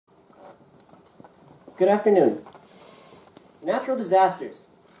Good afternoon. Natural disasters.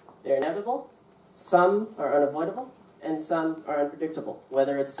 They're inevitable, some are unavoidable, and some are unpredictable.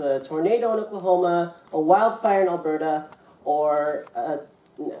 Whether it's a tornado in Oklahoma, a wildfire in Alberta, or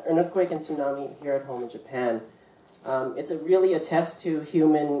an earthquake and tsunami here at home in Japan. It's really a test to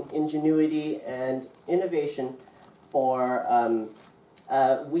human ingenuity and innovation for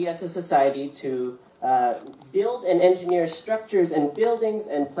we as a society to build and engineer structures and buildings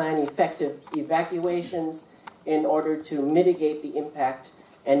and plan effective evacuations in order to mitigate the impact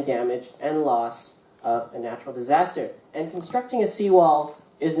and damage and loss of a natural disaster. And constructing a seawall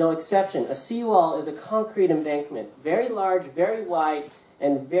is no exception. A seawall is a concrete embankment, very large, very wide,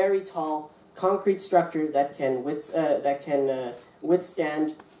 and very tall concrete structure that can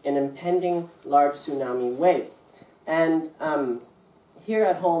withstand an impending large tsunami wave. And here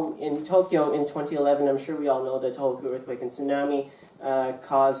at home in Tokyo in 2011, I'm sure we all know the Tohoku earthquake and tsunami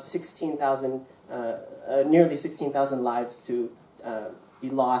caused nearly 16,000 lives to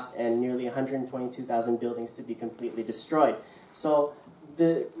be lost and nearly 122,000 buildings to be completely destroyed. So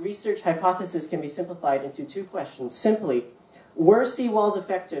the research hypothesis can be simplified into two questions. Simply, were seawalls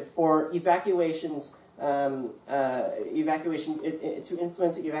effective for evacuations, to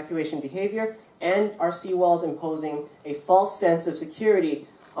influence evacuation behavior, and are seawalls imposing a false sense of security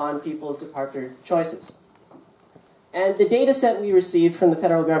on people's departure choices? And the data set we received from the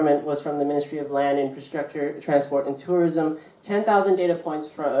federal government was from the Ministry of Land, Infrastructure, Transport, and Tourism, 10,000 data points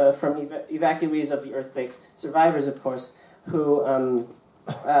from evacuees of the earthquake, survivors of course, who,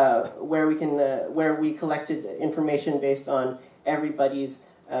 where we collected information based on everybody's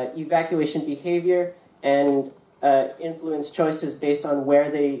evacuation behavior and influenced choices based on where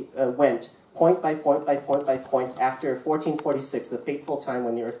they went, point by point by point by point, after 1446, the fateful time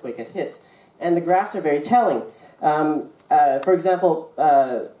when the earthquake had hit. And the graphs are very telling. For example,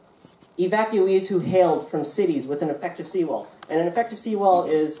 evacuees who hailed from cities with an effective seawall. And an effective seawall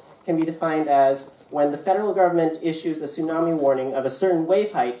can be defined as when the federal government issues a tsunami warning of a certain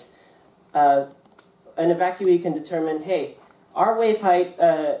wave height, an evacuee can determine, hey, our wave height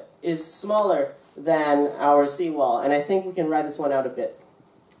is smaller than our seawall, and I think we can ride this one out a bit.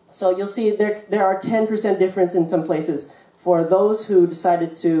 So you'll see there are 10% difference in some places for those who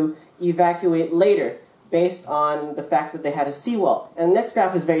decided to evacuate later, based on the fact that they had a seawall. And the next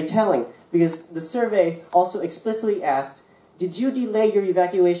graph is very telling, because the survey also explicitly asked, did you delay your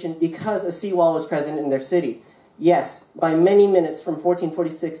evacuation because a seawall was present in their city? Yes, by many minutes from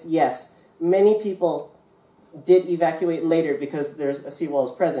 1446, yes. Many people did evacuate later because there's a seawall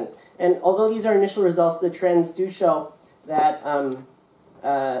is present. And although these are initial results, the trends do show that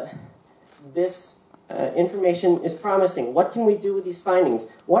this information is promising. What can we do with these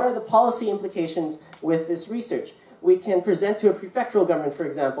findings? What are the policy implications with this research? We can present to a prefectural government, for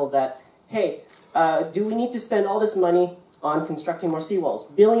example, that, hey, do we need to spend all this money on constructing more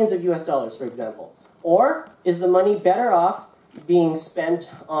seawalls? Billions of US dollars, for example. Or is the money better off being spent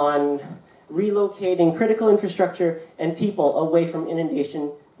on relocating critical infrastructure and people away from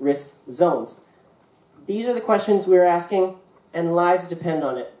inundation risk zones? These are the questions we're asking, and lives depend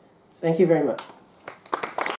on it. Thank you very much.